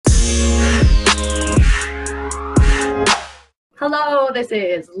Hello, this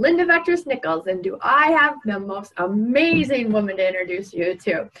is Linda Vectris Nichols, and do I have the most amazing woman to introduce you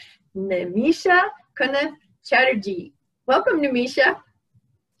to, Nimisha Kunath Chatterjee. Welcome, Nimisha.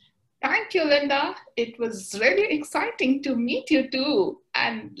 Thank you, Linda. It was really exciting to meet you too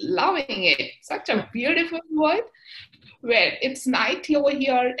and loving it. Such a beautiful world where it's night over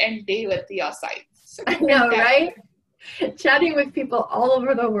here and day with your side. Such I a know, fantastic. right? Chatting with people all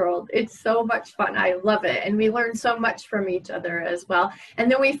over the world. It's so much fun. I love it. And we learn so much from each other as well.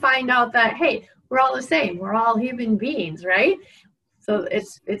 And then we find out that, hey, we're all the same. We're all human beings, right? So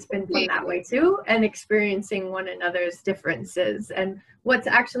it's been fun that way too, and experiencing one another's differences and what's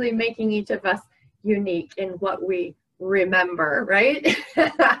actually making each of us unique in what we remember, right?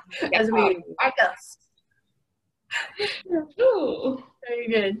 As we That's true. very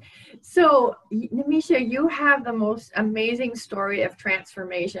good. So, Nimisha, you have the most amazing story of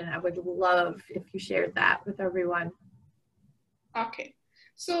transformation. I would love if you shared that with everyone. Okay.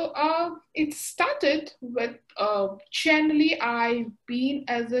 So it started with generally I've been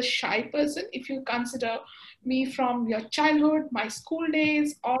as a shy person. If you consider me from your childhood, my school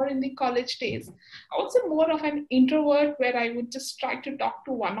days, or in the college days, I was more of an introvert where I would just try to talk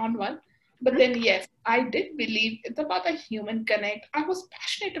to one-on-one. But then yes, I did believe it's about the human connect. I was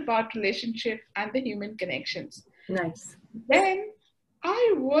passionate about relationship and the human connections. Nice. Then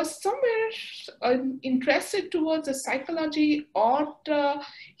I was somewhere interested towards the psychology or the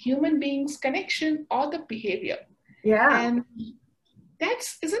human beings connection or the behavior. Yeah. And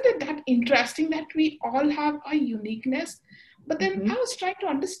isn't it that interesting that we all have a uniqueness? But then I was trying to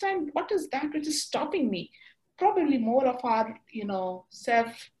understand what is that which is stopping me. Probably more of our,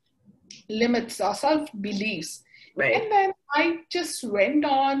 self limits or self beliefs. Right. And then I just went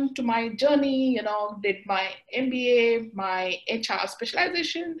on to my journey, did my MBA, my HR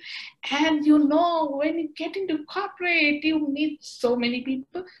specialization. And when you get into corporate, you meet so many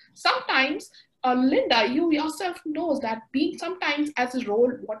people. Sometimes, Linda, you yourself knows that being sometimes as a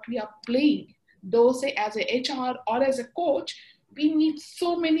role, what we are playing, though say as a HR or as a coach, we meet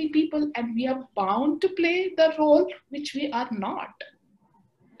so many people and we are bound to play the role which we are not.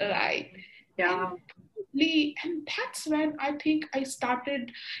 Right. Yeah. And that's when I think I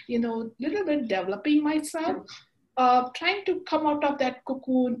started, little bit developing myself, trying to come out of that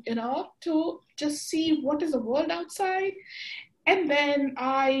cocoon, to just see what is the world outside. And then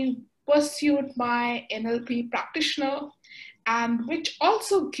I pursued my NLP practitioner, and which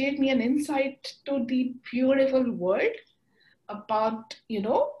also gave me an insight to the beautiful world about,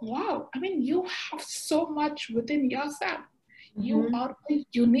 wow, I mean, you have so much within yourself. You are a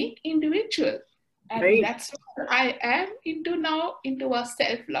unique individual. And Right. that's what I am into now, into a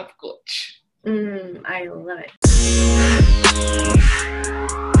self-love coach. I love it.